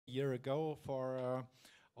year ago for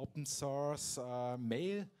open source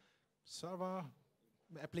mail server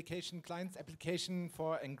application, client's application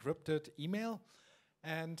for encrypted email.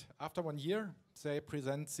 And after 1 year, they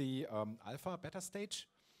present the alpha beta stage.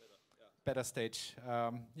 Beta stage,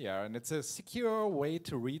 yeah, and it's a secure way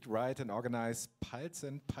to read, write, and organize piles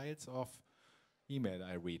and piles of email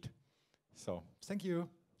I read. So thank you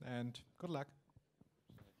and good luck.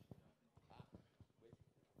 Wait,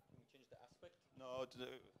 can we change the aspect? No,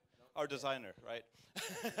 our designer, right?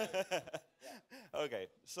 Okay,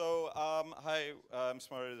 so hi, I'm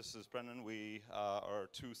Smari, this is Brennon. We are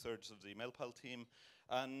 2/3 of the Mailpile team.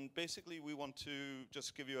 And basically, we want to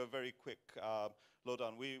just give you a very quick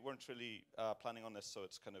lowdown. We weren't really planning on this, so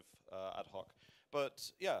it's kind of ad hoc.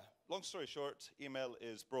 But yeah, long story short, email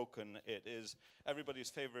is broken. It is everybody's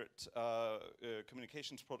favorite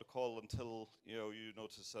communications protocol until you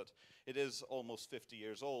notice that it is almost 50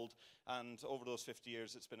 years old. And over those 50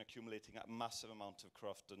 years, it's been accumulating a massive amount of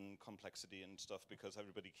cruft and complexity and stuff because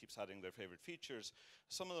everybody keeps adding their favorite features.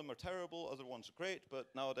 Some of them are terrible, other ones are great,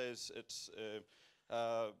 but nowadays it's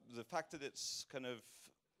the fact that it's kind of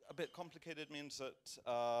a bit complicated means that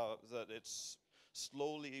that it's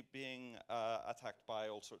slowly being attacked by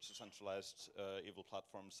all sorts of centralized evil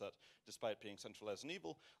platforms that, despite being centralized and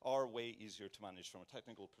evil, are way easier to manage from a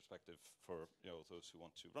technical perspective for those who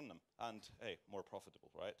want to run them, and hey, more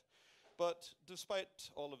profitable, right? But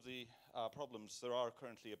despite all of the problems, there are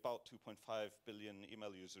currently about 2.5 billion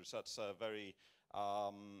email users. That's a very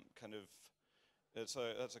kind of that's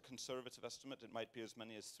a conservative estimate. It might be as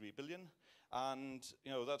many as 3 billion, and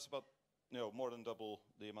that's about more than double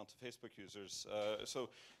the amount of Facebook users. So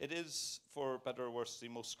it is, for better or worse, the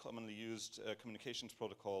most commonly used communications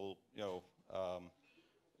protocol,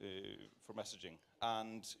 for messaging,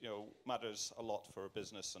 and matters a lot for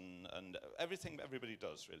business and everything everybody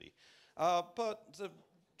does really. But the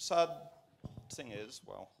sad thing is,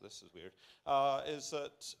 well, this is weird, is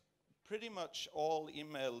that pretty much all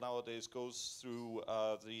email nowadays goes through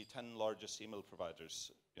the 10 largest email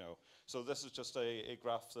providers. So this is just a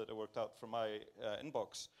graph that I worked out from my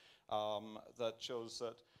inbox that shows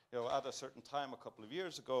that at a certain time a couple of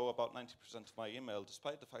years ago, about 90% of my email,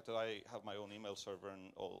 despite the fact that I have my own email server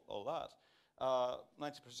and all that,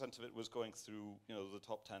 90% of it was going through the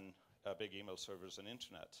top 10 big email servers and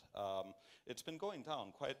internet. It's been going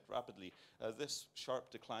down quite rapidly. This sharp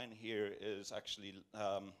decline here is actually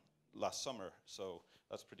last summer, so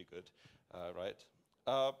that's pretty good, right?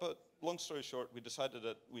 But long story short, we decided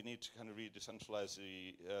that we need to kind of re-decentralize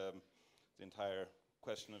the entire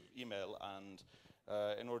question of email, and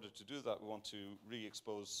in order to do that, we want to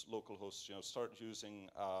re-expose local hosts. Start using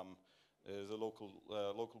the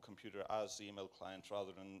local computer as the email client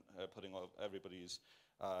rather than putting all everybody's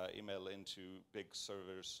email into big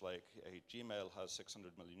servers like Gmail has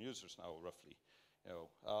 600 million users now, roughly.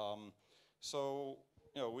 So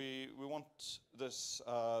we want this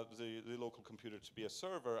the local computer to be a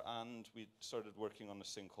server, and we started working on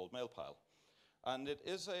this thing called Mailpile. And it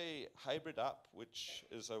is a hybrid app, which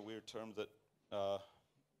is a weird term that,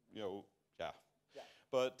 yeah.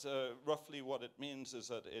 But roughly what it means is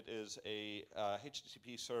that it is a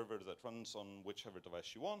HTTP server that runs on whichever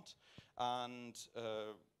device you want, and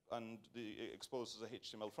it exposes a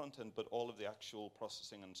HTML front end, but all of the actual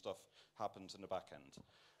processing and stuff happens in the back end.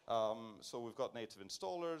 So we've got native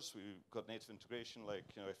installers, we've got native integration, like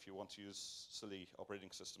if you want to use silly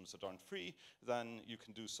operating systems that aren't free, then you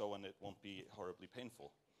can do so and it won't be horribly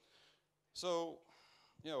painful. So,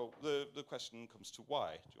 the question comes to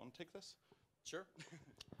why. Do you want to take this? Sure.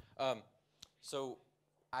 So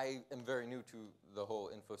I am very new to the whole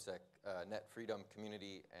InfoSec net freedom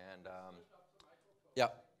community, and yeah,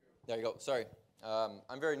 there you go. Sorry,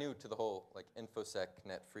 I'm very new to the whole InfoSec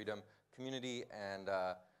net freedom community, and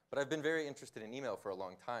but I've been very interested in email for a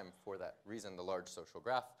long time for that reason, the large social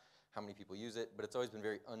graph, how many people use it, but it's always been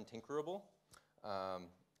very untinkerable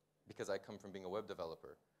because I come from being a web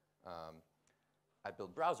developer. I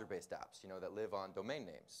build browser-based apps, that live on domain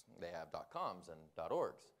names. They have .coms and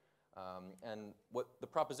 .orgs. And what the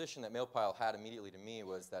proposition that Mailpile had immediately to me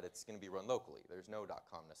was that it's going to be run locally. There's no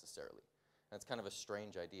 .com necessarily. And it's kind of a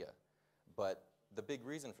strange idea. But the big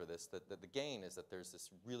reason for this, the gain, is that there's this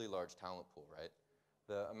really large talent pool, right?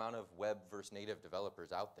 The amount of web versus native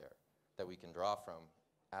developers out there that we can draw from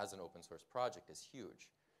as an open source project is huge.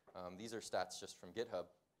 These are stats just from GitHub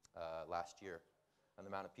last year, and the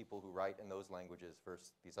amount of people who write in those languages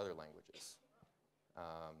versus these other languages.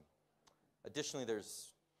 Additionally,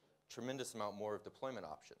 there's tremendous amount more of deployment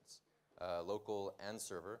options, local and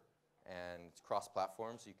server, and it's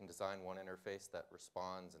cross-platform, so you can design one interface that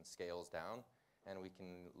responds and scales down, and we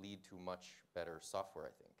can lead to much better software,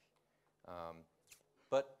 I think.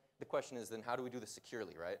 But the question is then how do we do this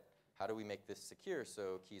securely, right? How do we make this secure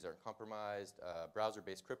so keys aren't compromised?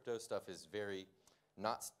 Browser-based crypto stuff is very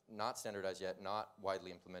not standardized yet, not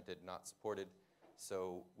widely implemented, not supported.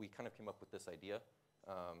 So we kind of came up with this idea.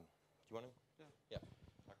 Do you want to? Yeah.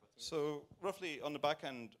 So roughly on the back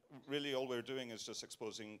end, really all we're doing is just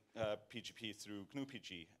exposing PGP through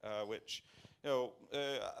GNU-PG, which,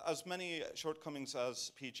 as many shortcomings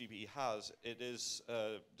as PGP has, it is,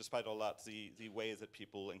 despite all that, the way that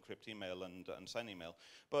people encrypt email and sign email.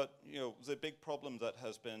 But the big problem that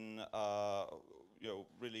has been,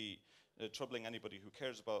 really troubling anybody who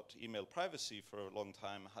cares about email privacy for a long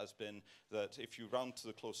time has been that if you round to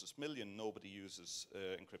the closest million, nobody uses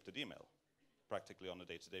encrypted email practically on a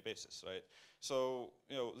day-to-day basis, right? So,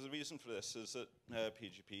 the reason for this is that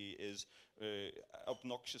PGP is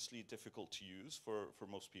obnoxiously difficult to use for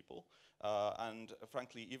most people. And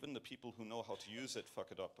frankly, even the people who know how to use it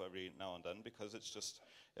fuck it up every now and then because it's just,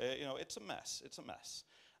 it's a mess. It's a mess.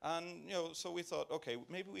 And so we thought, okay,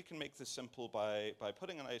 maybe we can make this simple by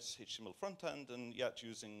putting a nice HTML front end and yet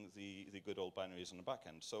using the good old binaries on the back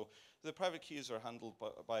end. So the private keys are handled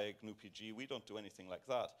by GNU-PG. We don't do anything like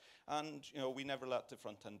that. And we never let the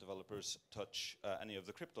front end developers touch any of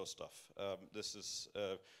the crypto stuff. This is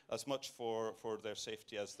as much for their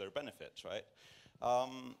safety as their benefit, right?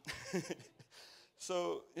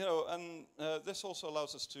 So, and this also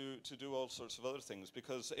allows us to do all sorts of other things,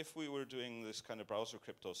 because if we were doing this kind of browser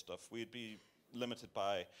crypto stuff, we'd be limited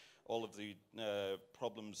by all of the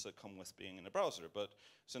problems that come with being in a browser. But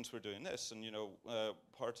since we're doing this, and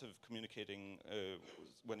part of communicating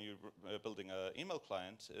when you're building an email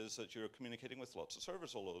client is that you're communicating with lots of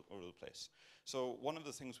servers all over the place. So one of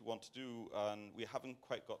the things we want to do, and we haven't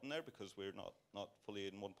quite gotten there because we're not fully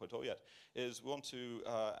in 1.0 yet, is we want to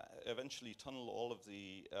eventually tunnel all of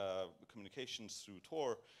the communications through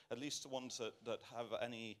Tor, at least the ones that have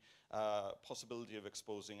any possibility of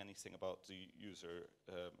exposing anything about the user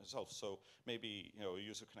itself. So maybe a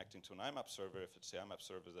user connecting to an IMAP server, if it's the IMAP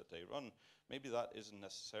server that they run, maybe that isn't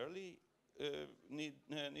necessarily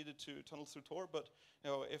needed to tunnel through Tor. But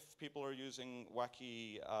if people are using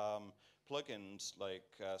wacky plugins, like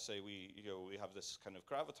say we have this kind of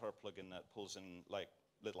Gravatar plugin that pulls in like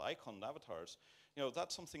little icon avatars,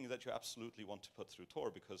 that's something that you absolutely want to put through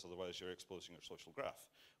Tor, because otherwise you're exposing your social graph.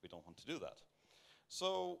 We don't want to do that.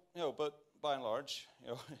 So, but by and large,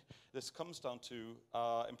 this comes down to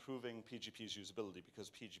improving PGP's usability, because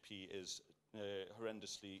PGP is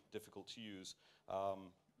horrendously difficult to use.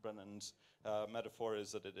 Brennon's metaphor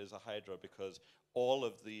is that it is a hydra, because all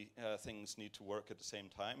of the things need to work at the same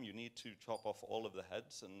time. You need to chop off all of the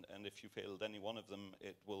heads, and if you failed any one of them,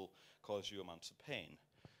 it will cause you amounts of pain.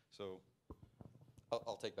 So,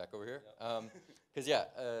 I'll take back over here. Because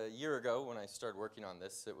a year ago when I started working on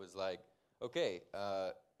this, it was like, okay,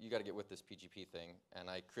 you got to get with this PGP thing. And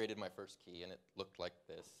I created my first key, and it looked like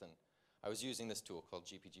this. And I was using this tool called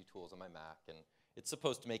GPG Tools on my Mac, and it's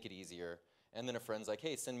supposed to make it easier. And then a friend's like,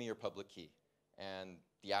 hey, send me your public key. And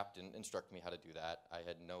the app didn't instruct me how to do that. I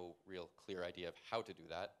had no real clear idea of how to do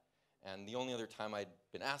that. And the only other time I'd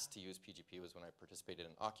been asked to use PGP was when I participated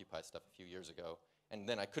in Occupy stuff a few years ago. And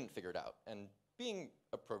then I couldn't figure it out. And being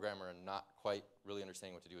a programmer and not quite really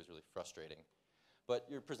understanding what to do is really frustrating. But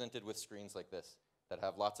you're presented with screens like this that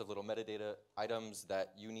have lots of little metadata items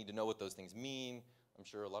that you need to know what those things mean. I'm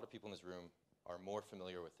sure a lot of people in this room are more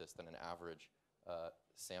familiar with this than an average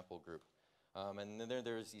sample group. And then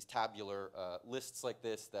there's these tabular lists like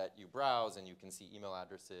this that you browse, and you can see email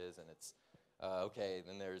addresses, and it's, okay,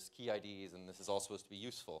 then there's key IDs, and this is all supposed to be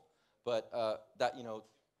useful. But that,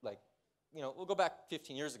 we'll go back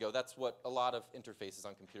 15 years ago. That's what a lot of interfaces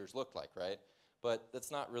on computers looked like, right? But that's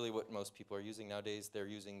not really what most people are using nowadays. They're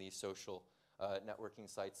using these social networking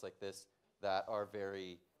sites like this that are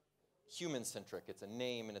very human-centric. It's a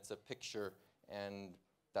name and it's a picture, and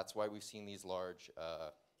that's why we've seen these large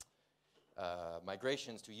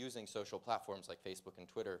migrations to using social platforms like Facebook and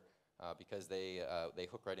Twitter, because they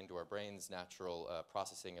hook right into our brains' natural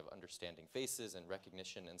processing of understanding faces and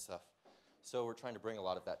recognition and stuff. So we're trying to bring a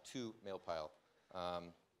lot of that to Mailpile.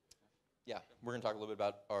 We're going to talk a little bit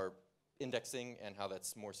about our indexing and how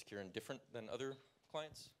that's more secure and different than other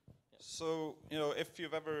clients. So, if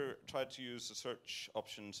you've ever tried to use the search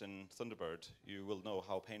options in Thunderbird, you will know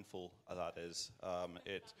how painful that is.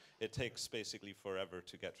 It takes basically forever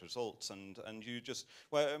to get results, and you just,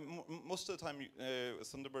 most of the time,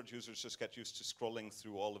 Thunderbird users just get used to scrolling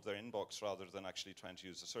through all of their inbox rather than actually trying to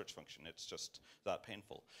use the search function. It's just that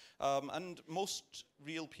painful. And most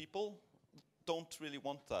real people don't really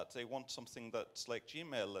want that. They want something that's like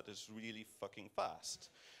Gmail that is really fucking fast.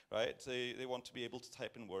 right? They want to be able to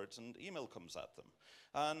type in words and email comes at them.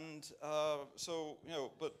 And so,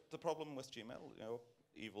 but the problem with Gmail,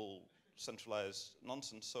 evil, centralized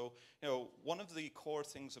nonsense. So, one of the core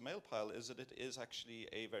things of Mailpile is that it is actually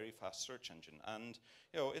a very fast search engine. And,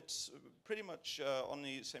 it's pretty much on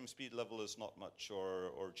the same speed level as Not Much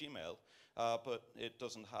or Gmail, but it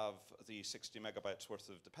doesn't have the 60 megabytes worth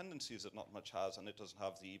of dependencies that Not Much has, and it doesn't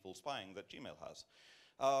have the evil spying that Gmail has.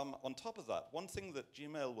 On top of that, one thing that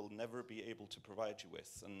Gmail will never be able to provide you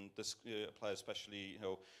with, and this applies especially,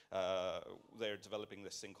 they're developing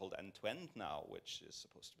this thing called end-to-end now, which is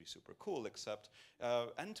supposed to be super cool, except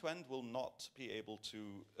end-to-end will not be able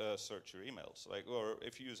to search your emails. Or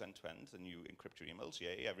if you use end-to-end, then you encrypt your emails,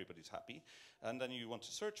 yay, everybody's happy, and then you want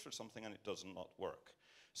to search for something and it does not work.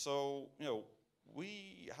 So,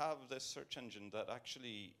 we have this search engine that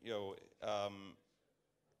actually,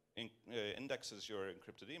 indexes your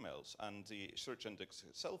encrypted emails, and the search index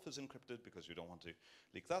itself is encrypted because you don't want to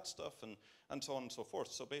leak that stuff, and so on and so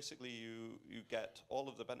forth. So basically you get all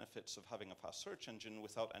of the benefits of having a fast search engine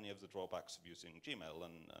without any of the drawbacks of using Gmail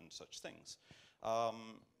and such things. Well,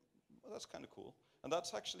 that's kind of cool. And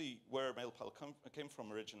that's actually where Mailpile came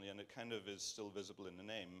from originally, and it kind of is still visible in the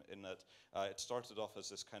name, in that it started off as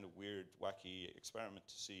this kind of weird, wacky experiment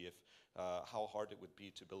to see if how hard it would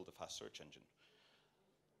be to build a fast search engine.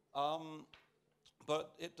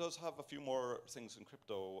 But it does have a few more things in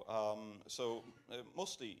crypto.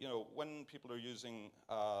 Mostly, when people are using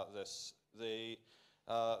this, they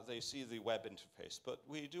see the web interface. But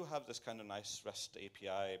we do have this kind of nice REST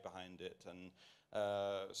API behind it, and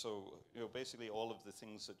basically all of the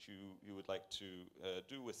things that you would like to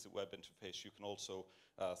do with the web interface, you can also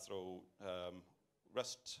throw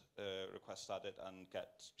REST requests at it and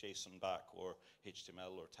get JSON back, or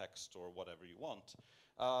HTML or text or whatever you want.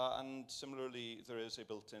 And similarly, there is a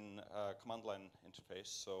built-in command line interface,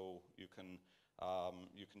 so you can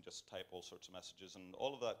just type all sorts of messages, and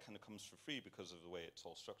all of that kind of comes for free because of the way it's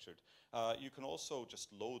all structured. You can also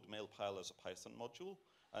just load Mailpile as a Python module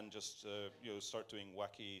and just start doing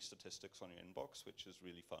wacky statistics on your inbox, which is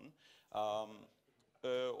really fun.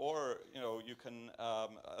 Or you can,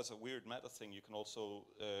 as a weird meta thing, you can also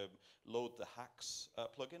load the hacks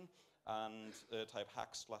plugin and type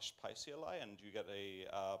hack/PyCLI, and you get a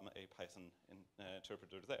Python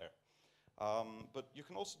interpreter there. But you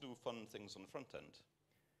can also do fun things on the front end.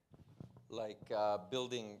 Like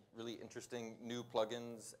building really interesting new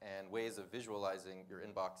plugins and ways of visualizing your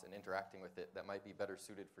inbox and interacting with it that might be better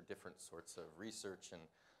suited for different sorts of research and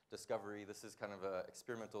discovery. This is kind of an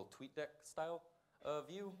experimental TweetDeck style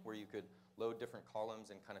view, where you could load different columns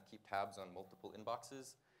and kind of keep tabs on multiple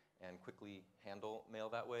inboxes and quickly handle mail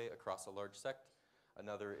that way across a large sect.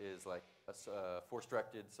 Another is like a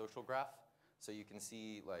force-directed social graph, so you can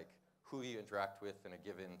see like who you interact with in a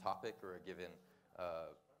given topic or a given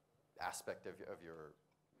aspect of your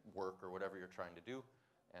work or whatever you're trying to do.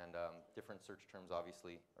 And different search terms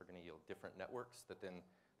obviously are going to yield different networks. That then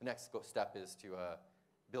the next step is to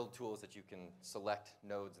build tools that you can select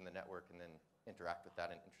nodes in the network and then interact with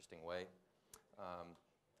that in an interesting way.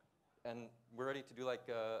 And we're ready to do like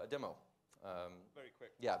a demo. Very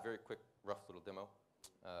quick. Yeah, very quick, rough little demo.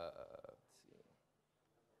 Let's see.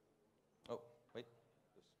 Oh, wait.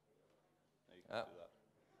 No, you can do that.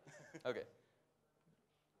 Okay. I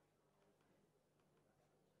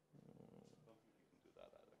don't think you can do that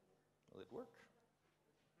either. Will it work?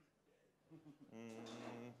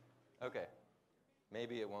 Okay.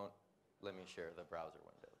 Maybe it won't let me share the browser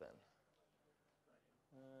window then.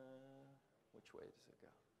 Which way does it go?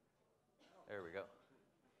 There we go.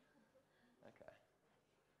 Okay.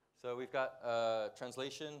 So we've got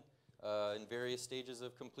translation in various stages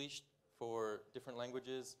of completion for different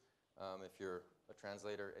languages. If you're a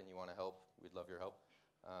translator and you want to help, we'd love your help.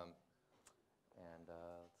 Let's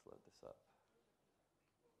load this up.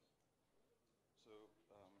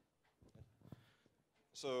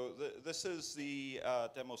 This is the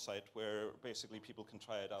demo site where basically people can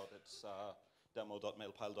try it out. It's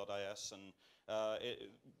demo.mailpile.is, and a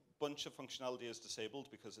bunch of functionality is disabled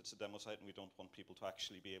because it's a demo site and we don't want people to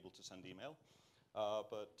actually be able to send email.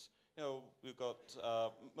 But we've got,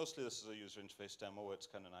 mostly this is a user interface demo. It's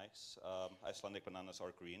kind of nice. Icelandic bananas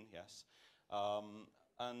are green, yes.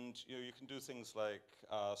 And you can do things like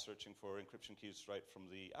searching for encryption keys right from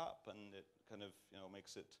the app, and it kind of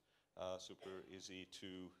makes it super easy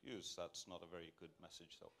to use. That's not a very good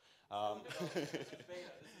message, though. This is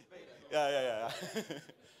beta. Yeah.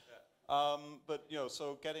 But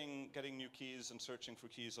so getting new keys and searching for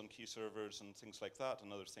keys on key servers and things like that,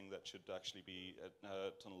 another thing that should actually be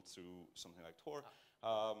tunneled through something like Tor.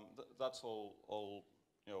 That's all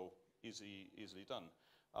easily done.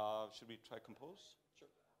 Should we try compose? Sure.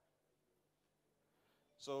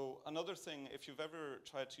 So another thing, if you've ever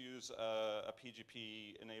tried to use a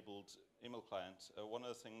PGP-enabled email client, one of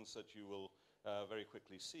the things that you will very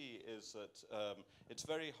quickly see is that it's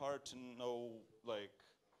very hard to know, like,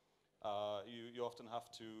 you often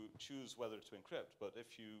have to choose whether to encrypt, but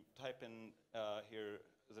if you type in here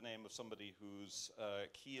the name of somebody whose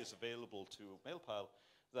key is available to Mailpile,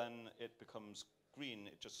 then it becomes green.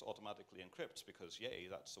 It just automatically encrypts because, yay,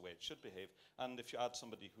 that's the way it should behave. And if you add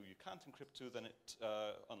somebody who you can't encrypt to, then it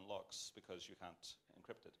unlocks because you can't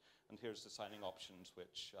encrypt it. And here's the signing options,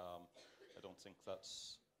 which I don't think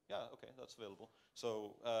that's, yeah, okay, that's available.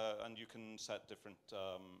 So, and you can set different,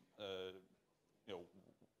 you know,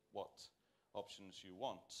 what options you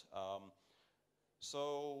want.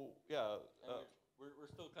 So, yeah.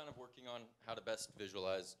 We're still kind of working on how to best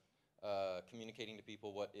visualize communicating to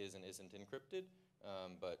people what is and isn't encrypted,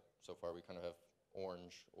 but so far we kind of have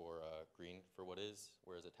orange or green for what is,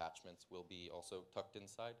 whereas attachments will be also tucked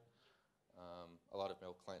inside. A lot of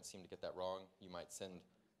mail clients seem to get that wrong. You might send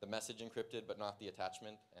the message encrypted but not the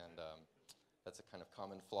attachment, and that's a kind of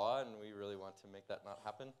common flaw, and we really want to make that not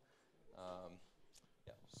happen.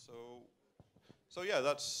 Yeah. So yeah,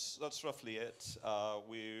 that's roughly it.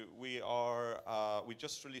 We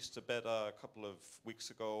just released a beta a couple of weeks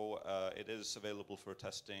ago. It is available for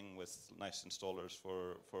testing with nice installers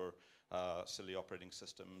for silly operating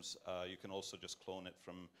systems. You can also just clone it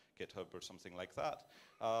from GitHub or something like that.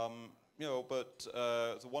 You know, but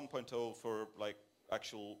the 1.0 for like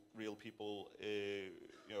actual real people, you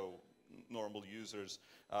know, normal users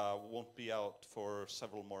won't be out for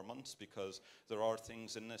several more months because there are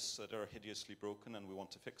things in this that are hideously broken and we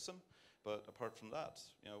want to fix them. But apart from that,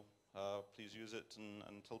 you know, please use it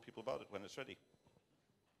and tell people about it when it's ready.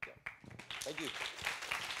 Yeah. Thank you.